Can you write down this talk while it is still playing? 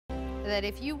that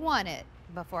if you want it,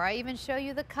 before I even show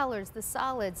you the colors, the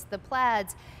solids, the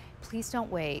plaids, please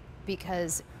don't wait,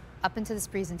 because up into this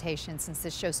presentation, since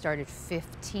this show started,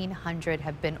 1,500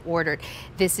 have been ordered.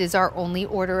 This is our only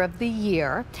order of the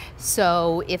year.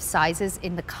 So if sizes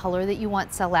in the color that you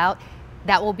want sell out,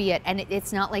 that will be it. And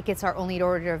it's not like it's our only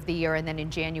order of the year and then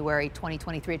in January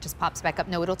 2023 it just pops back up.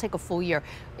 No, it'll take a full year.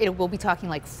 We'll be talking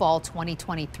like fall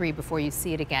 2023 before you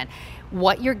see it again.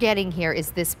 What you're getting here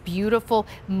is this beautiful,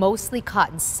 mostly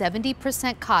cotton,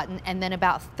 70% cotton, and then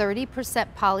about 30%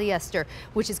 polyester,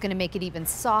 which is going to make it even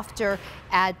softer,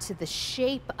 add to the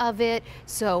shape of it.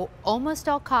 So almost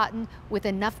all cotton with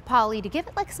enough poly to give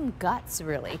it like some guts,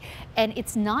 really. And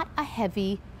it's not a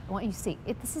heavy, I want you to see,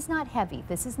 this is not heavy,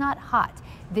 this is not hot.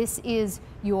 This is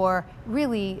your,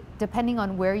 really, depending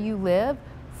on where you live,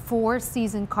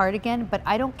 4-season cardigan, but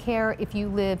I don't care if you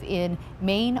live in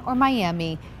Maine or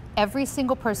Miami, every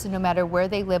single person, no matter where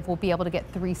they live, will be able to get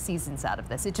 3 seasons out of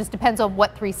this. It just depends on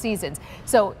what 3 seasons.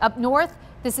 So up north,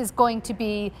 this is going to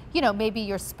be, you know, maybe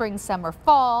your spring, summer,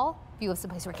 fall. If you live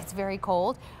someplace where it gets very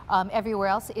cold. Everywhere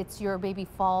else, it's your maybe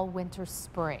fall, winter,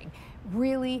 spring.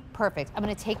 Really perfect. I'm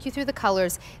going to take you through the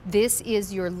colors. This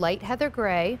is your light heather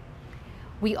gray.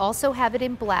 We also have it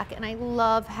in black, and I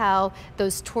love how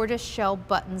those tortoise shell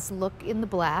buttons look in the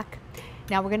black.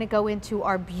 Now we're going to go into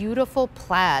our beautiful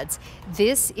plaids.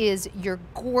 This is your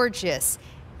gorgeous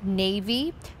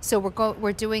navy. So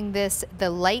we're doing this, the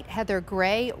light heather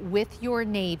gray with your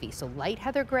navy. So light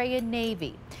heather gray and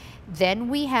navy. Then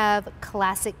we have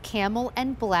classic camel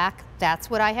and black. That's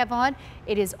what I have on.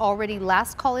 It is already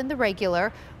last call in the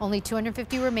regular. Only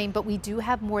 250 remain, but we do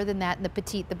have more than that in the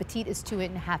petite. The petite is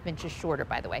 2.5 inches shorter,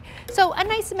 by the way. So a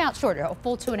nice amount shorter, a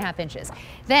full 2.5 inches.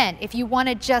 Then if you want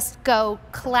to just go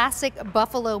classic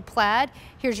buffalo plaid,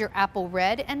 here's your apple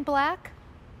red and black.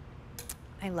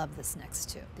 I love this next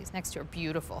two. These next two are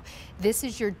beautiful. This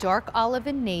is your dark olive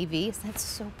and navy. That's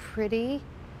so pretty.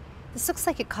 This looks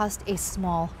like it cost a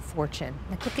small fortune.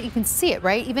 Like, look, you can see it,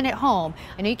 right? Even at home.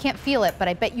 I know you can't feel it, but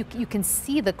I bet you can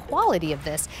see the quality of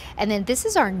this. And then this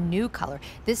is our new color.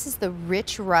 This is the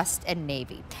rich rust and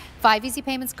navy. 5 easy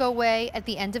payments go away at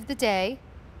the end of the day.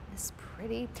 It's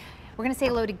pretty. We're going to say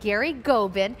hello to Gary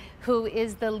Gobin, who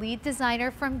is the lead designer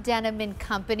from Denim and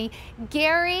Company.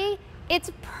 Gary,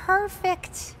 it's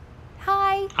perfect.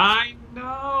 Hi. I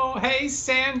know. Hey,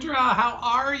 Sandra, how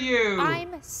are you?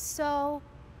 I'm so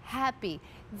happy.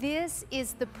 This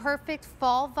is the perfect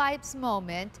fall vibes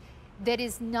moment that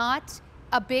is not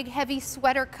a big heavy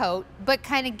sweater coat, but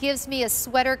kind of gives me a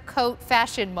sweater coat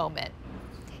fashion moment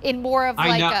in more of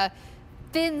like a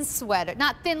thin sweater,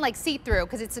 not thin like see-through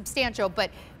because it's substantial,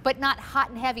 but not hot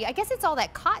and heavy. I guess it's all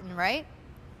that cotton, right?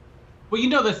 Well, you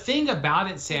know, the thing about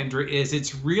it, Sandra, is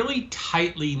it's really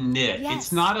tightly knit. Yes.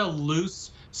 It's not a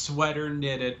loose sweater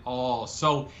knit at all.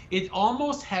 So it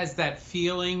almost has that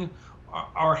feeling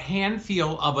or hand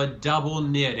feel of a double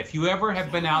knit. If you ever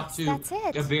have been out to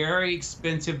a very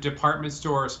expensive department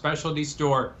store or specialty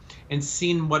store and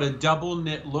seen what a double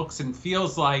knit looks and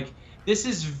feels like, this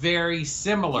is very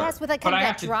similar. Yes, with like kind of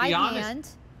that dry hand.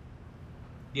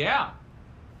 Yeah.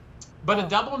 But a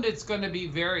double knit's going to be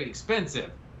very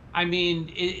expensive. I mean,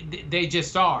 they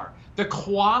just are. The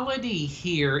quality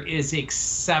here is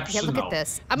exceptional. Yeah, look at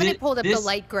this. I'm going to pull up the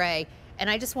light gray, and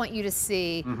I just want you to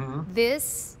see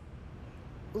this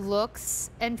looks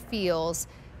and feels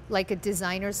like a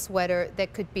designer sweater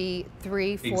that could be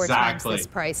 3-4 times this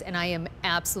price, and I am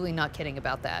absolutely not kidding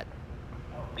about that.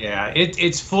 Yeah,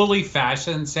 it's fully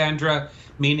fashioned, Sandra,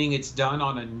 meaning it's done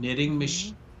on a knitting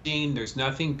machine. There's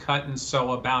nothing cut and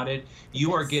sew about it.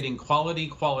 You are getting quality,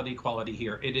 quality, quality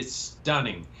here. It is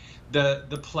stunning.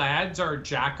 The plaids are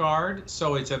Jacquard,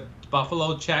 so it's a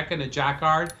buffalo check and a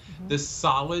Jacquard. The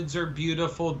solids are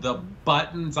beautiful. The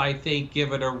buttons, I think,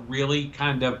 give it a really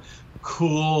kind of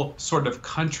cool sort of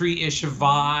country-ish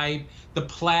vibe. The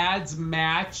plaids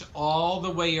match all the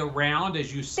way around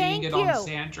as you're seeing it on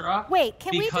Sandra. Wait,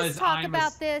 can we just talk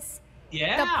about this?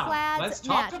 Yeah, the plaids let's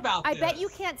talk about this. I bet you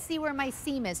can't see where my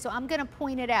seam is, so I'm going to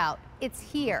point it out. It's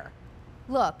here.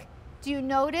 Look, do you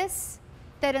notice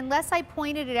that unless I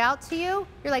pointed it out to you,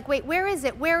 you're like, wait, where is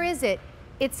it? Where is it?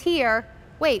 It's here.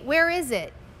 Wait, where is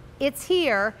it? It's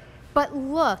here. But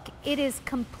look, it is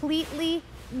completely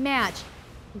matched.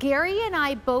 Gary and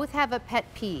I both have a pet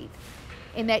peeve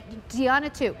in that,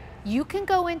 Deanna too, you can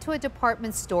go into a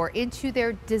department store, into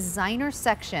their designer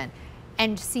section,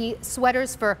 and see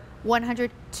sweaters for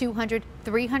 $100, $200,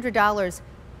 $300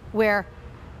 where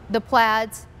the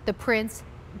plaids, the prints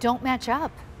don't match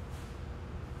up.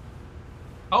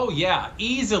 Oh yeah,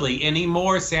 easily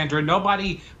anymore, Sandra.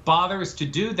 Nobody bothers to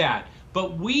do that.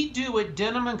 But we do at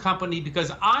Denim & Company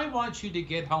because I want you to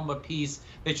get home a piece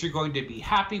that you're going to be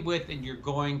happy with and you're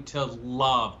going to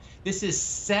love. This is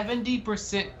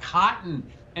 70% cotton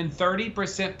and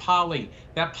 30% poly.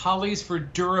 That poly is for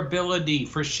durability,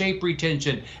 for shape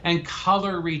retention and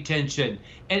color retention.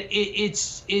 And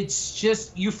it's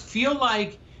just, you feel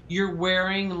like you're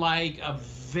wearing like a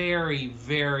very,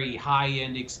 very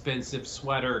high-end expensive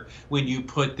sweater when you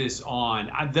put this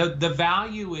on. The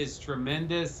value is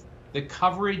tremendous. The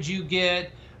coverage you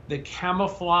get, the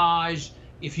camouflage.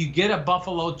 If you get a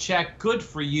buffalo check, good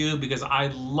for you, because I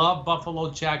love buffalo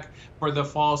check for the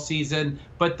fall season,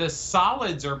 but the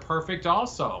solids are perfect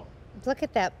also. Look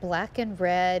at that black and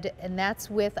red, and that's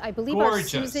with, I believe,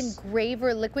 Gorgeous. our Susan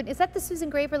Graver liquid. Is that the Susan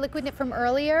Graver liquid from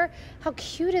earlier? How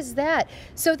cute is that?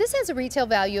 So this has a retail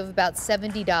value of about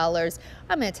 $70.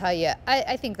 I'm going to tell you,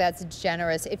 I think that's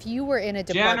generous. If you were in a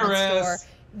department store,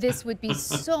 this would be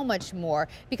so much more,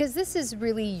 because this is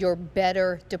really your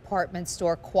better department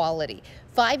store quality.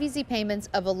 5 easy payments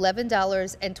of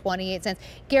 $11.28.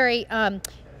 Gary,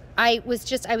 I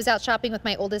was out shopping with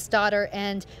my oldest daughter,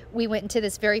 and we went into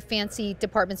this very fancy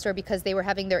department store because they were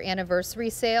having their anniversary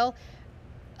sale.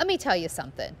 Let me tell you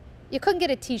something. You couldn't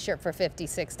get a t-shirt for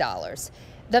 $56.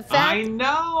 The fact, I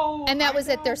know. And that was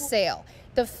at their sale.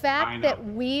 The fact that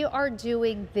we are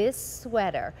doing this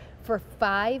sweater for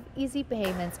 5 easy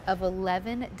payments of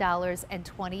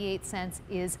 $11.28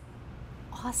 is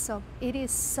awesome. It is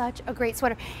such a great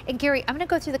sweater. And Gary, I'm going to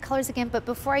go through the colors again, but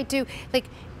before I do, like,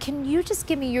 can you just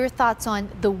give me your thoughts on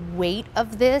the weight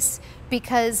of this?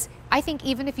 Because I think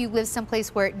even if you live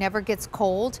someplace where it never gets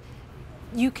cold,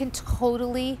 you can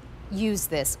totally use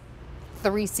this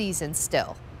 3 seasons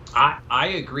still.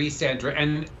 I agree, Sandra,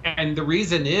 and the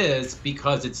reason is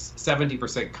because it's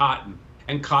 70% cotton,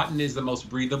 and cotton is the most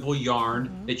breathable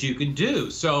yarn that you can do.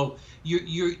 So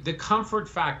the comfort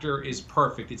factor is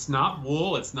perfect. It's not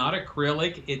wool, it's not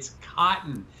acrylic, it's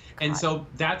cotton. And so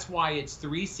that's why it's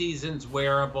 3 seasons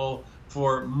wearable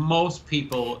for most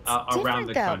people around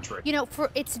the country. You know,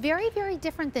 it's very, very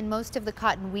different than most of the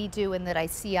cotton we do and that I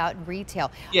see out in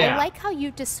retail. Yeah. I like how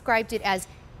you described it as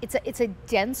it's a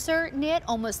denser knit,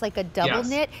 almost like a double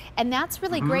knit, and that's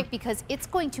really great because it's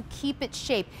going to keep its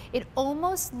shape. It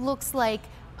almost looks like,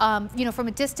 you know, from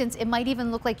a distance, it might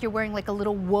even look like you're wearing like a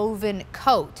little woven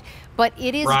coat, but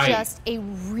it is just a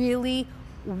really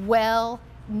well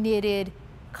knitted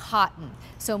cotton.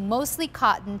 So mostly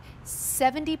cotton,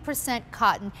 70%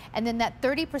 cotton, and then that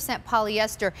 30%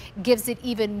 polyester gives it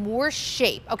even more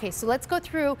shape. Okay, so let's go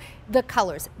through the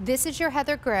colors. This is your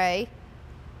heather gray.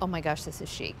 Oh my gosh, this is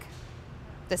chic.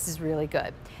 This is really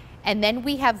good. And then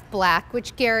we have black,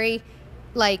 which, Gary,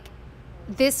 like,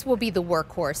 this will be the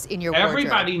workhorse in your wardrobe.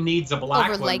 Everybody needs a black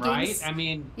over one, leggings, right? I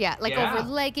mean, yeah, like over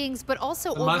leggings, but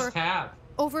also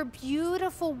over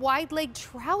beautiful wide leg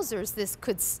trousers. This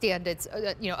could stand its,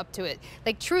 you know, up to it.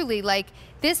 Like, truly, like,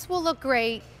 this will look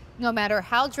great no matter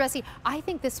how dressy. I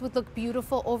think this would look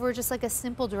beautiful over just like a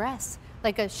simple dress,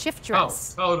 like a shift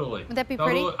dress. Oh, totally. Would that be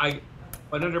pretty?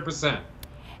 100%.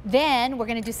 Then we're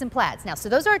going to do some plaids. Now, so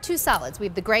those are our 2 solids. We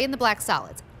have the gray and the black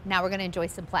solids. Now we're going to enjoy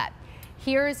some plaid.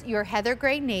 Here's your heather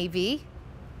gray navy. Isn't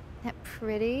that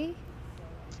pretty?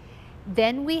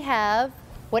 Then we have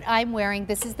what I'm wearing.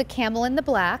 This is the camel in the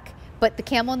black, but the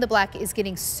camel in the black is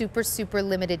getting super, super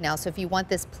limited now. So if you want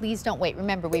this, please don't wait.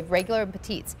 Remember, we have regular and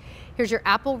petites. Here's your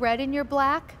apple red in your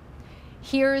black.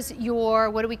 Here's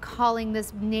your, what are we calling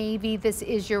this, navy? This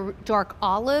is your dark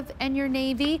olive and your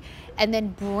navy. And then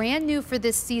brand new for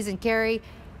this season, Gary,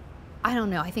 I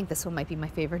don't know, I think this one might be my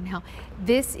favorite now.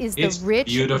 This is the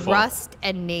rich rust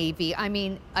and navy. I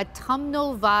mean,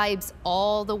 autumnal vibes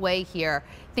all the way here.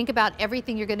 Think about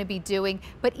everything you're gonna be doing.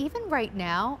 But even right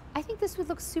now, I think this would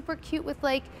look super cute with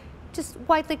like just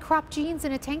widely cropped jeans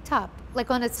and a tank top,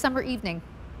 like on a summer evening.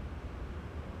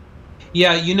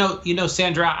 Yeah, you know,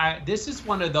 Sandra, this is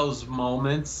one of those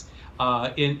moments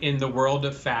in the world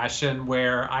of fashion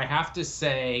where I have to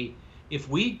say, if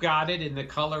we got it in the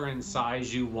color and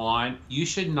size you want, you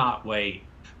should not wait,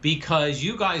 because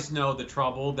you guys know the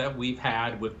trouble that we've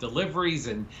had with deliveries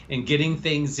and getting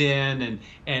things in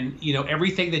and you know,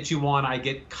 everything that you want. I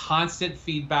get constant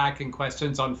feedback and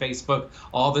questions on Facebook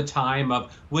all the time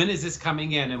of when is this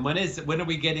coming in and when are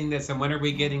we getting this and when are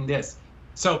we getting this?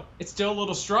 So it's still a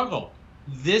little struggle.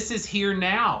 This is here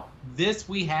now. This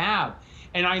we have.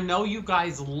 And I know you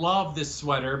guys love this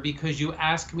sweater because you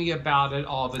ask me about it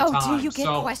all the time. Oh, do you get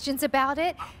questions about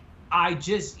it? I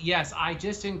just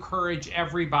encourage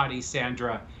everybody,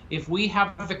 Sandra, if we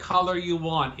have the color you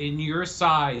want in your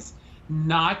size,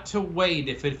 not to wait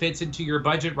if it fits into your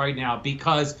budget right now,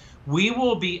 because we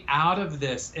will be out of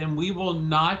this and we will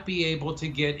not be able to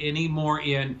get any more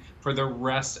in for the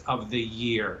rest of the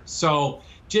year. So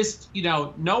just, you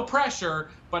know, no pressure,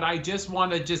 but I just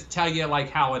want to just tell you like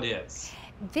how it is.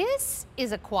 This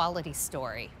is a quality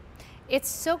story. It's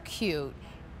so cute.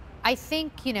 I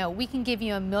think, you know, we can give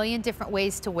you a million different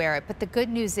ways to wear it, but the good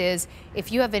news is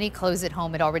if you have any clothes at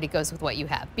home, it already goes with what you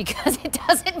have, because it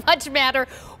doesn't much matter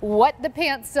what the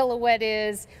pant silhouette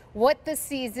is, what the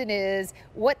season is,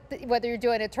 whether you're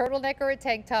doing a turtleneck or a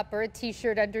tank top or a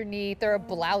t-shirt underneath or a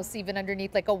blouse even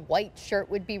underneath, like a white shirt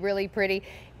would be really pretty.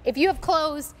 If you have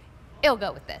clothes, it'll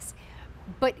go with this.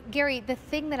 But Gary, the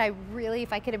thing that I really,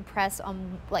 if I could impress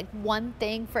on like one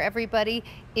thing for everybody,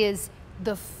 is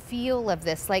the feel of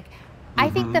this. Like, I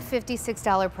think the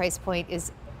 $56 price point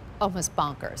is almost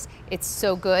bonkers. It's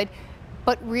so good,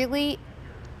 but really,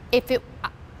 if it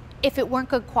weren't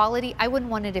good quality, I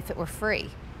wouldn't want it if it were free,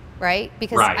 right?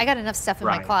 Because I got enough stuff in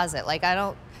my closet. Like I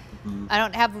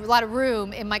don't have a lot of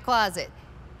room in my closet.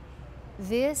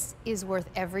 This is worth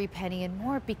every penny and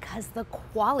more because the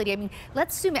quality. I mean,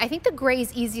 let's zoom in. I think the gray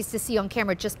is easiest to see on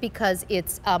camera just because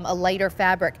it's a lighter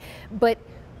fabric, but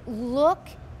look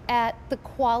at the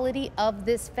quality of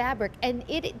this fabric, and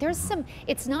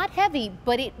it's not heavy,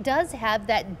 but it does have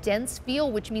that dense feel,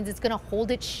 which means it's going to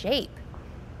hold its shape.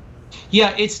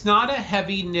 Yeah, it's not a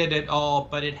heavy knit at all,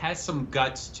 but it has some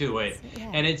guts to it.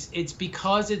 Yeah. And it's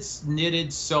because it's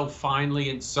knitted so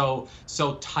finely and so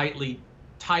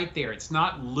tight there. It's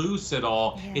not loose at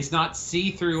all. Yeah. It's not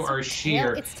see-through or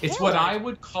sheer. It's what I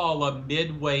would call a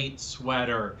mid-weight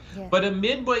sweater. Yeah. But a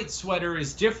mid-weight sweater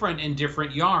is different in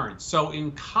different yarns. So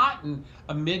in cotton,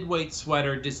 a mid-weight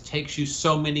sweater just takes you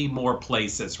so many more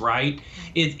places, right?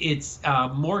 It's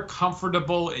more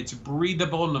comfortable. It's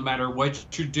breathable no matter what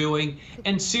you're doing.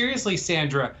 And seriously,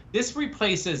 Sandra, this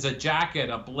replaces a jacket,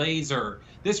 a blazer.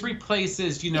 This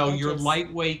replaces, you know, your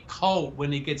lightweight coat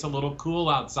when it gets a little cool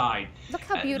outside. Look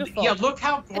how beautiful. Yeah, look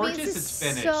how gorgeous it's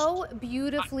finished. So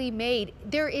beautifully made.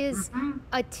 There is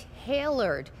a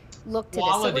tailored look to this.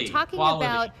 So we're talking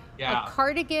about a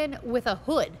cardigan with a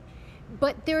hood,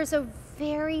 but there's a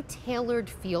very tailored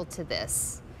feel to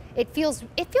this. It feels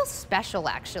special,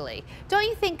 actually. Don't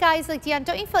you think, guys? Like, Deanne,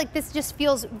 don't you feel like this just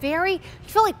feels you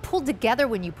feel like pulled together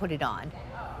when you put it on?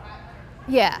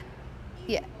 Yeah,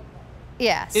 yeah.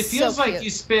 Yeah, it feels like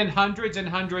you spend hundreds and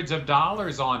hundreds of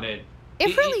dollars on it.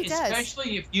 It really does.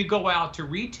 Especially if you go out to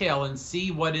retail and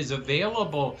see what is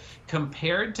available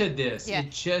compared to this. Yeah. It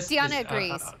just Deanna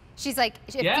agrees. She's like,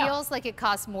 it feels like it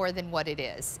costs more than what it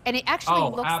is. And it actually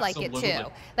looks like it too.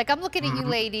 Like I'm looking at you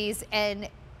ladies and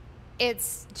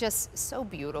it's just so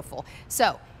beautiful.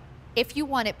 So if you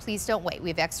want it, please don't wait. We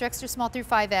have extra, extra small through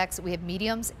 5X. We have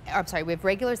mediums, I'm sorry, we have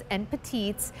regulars and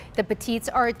petites. The petites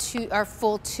are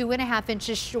full 2.5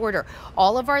 inches shorter.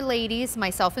 All of our ladies,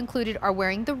 myself included, are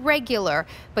wearing the regular,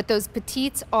 but those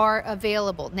petites are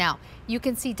available. Now, you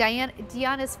can see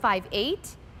Deanna's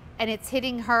 5'8", and it's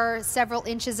hitting her several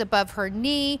inches above her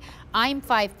knee. I'm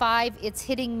 5'5", it's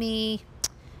hitting me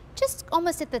just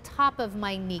almost at the top of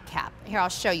my kneecap. Here, I'll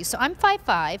show you. So I'm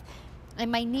 5'5", and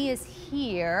my knee is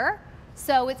here,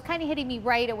 so it's kind of hitting me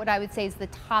right at what I would say is the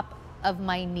top of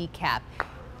my kneecap.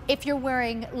 If you're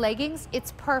wearing leggings,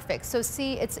 it's perfect. So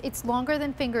see, it's longer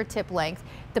than fingertip length.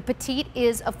 The petite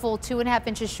is a full 2.5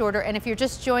 inches shorter, and if you're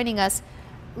just joining us,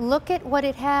 look at what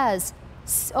it has.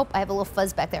 Oh, I have a little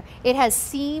fuzz back there. It has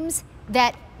seams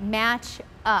that match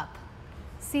up.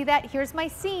 See that? Here's my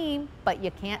seam, but you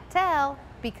can't tell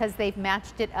because they've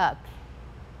matched it up.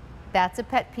 That's a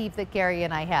pet peeve that Gary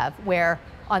and I have, where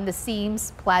on the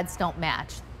seams, plaids don't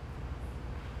match.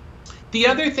 The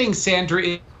other thing,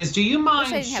 Sandra, is do you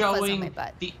mind showing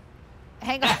the...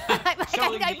 Hang on.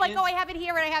 I'm like, oh, I have it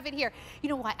here and I have it here. You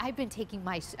know what? I've been taking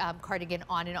my cardigan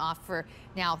on and off for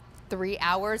now 3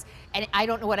 hours, and I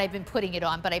don't know what I've been putting it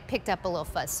on, but I picked up a little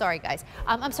fuzz. Sorry, guys.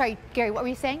 I'm sorry, Gary, what were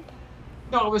you saying?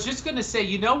 No, I was just going to say,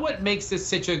 you know what makes this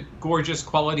such a gorgeous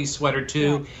quality sweater,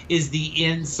 too, is the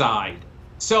inside.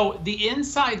 So the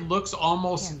inside looks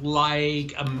almost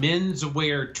like a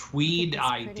menswear tweed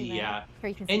idea.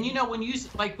 And you know, when you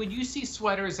see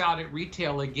sweaters out at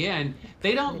retail again,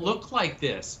 they don't look like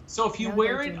this. So if you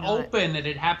wear it open and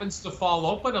it happens to fall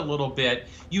open a little bit,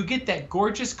 you get that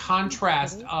gorgeous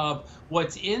contrast of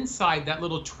what's inside, that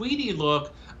little tweedy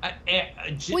look.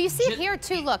 Well, you see it here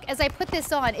too. Look, as I put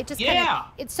this on, it just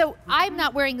so I'm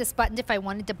not wearing this buttoned. If I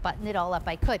wanted to button it all up,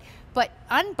 I could. But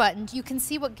unbuttoned, you can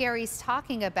see what Gary's talking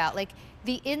talking about. Like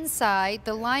the inside,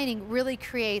 the lining really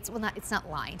creates, well, it's not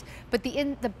lined, but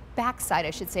the backside,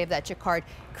 I should say, of that jacquard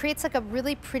creates like a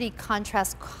really pretty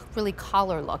contrast, really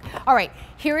collar look. All right,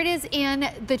 here it is in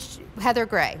the heather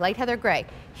gray, light heather gray.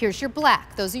 Here's your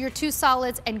black. Those are your two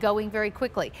solids and going very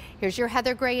quickly. Here's your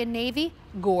heather gray and navy,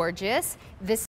 gorgeous. This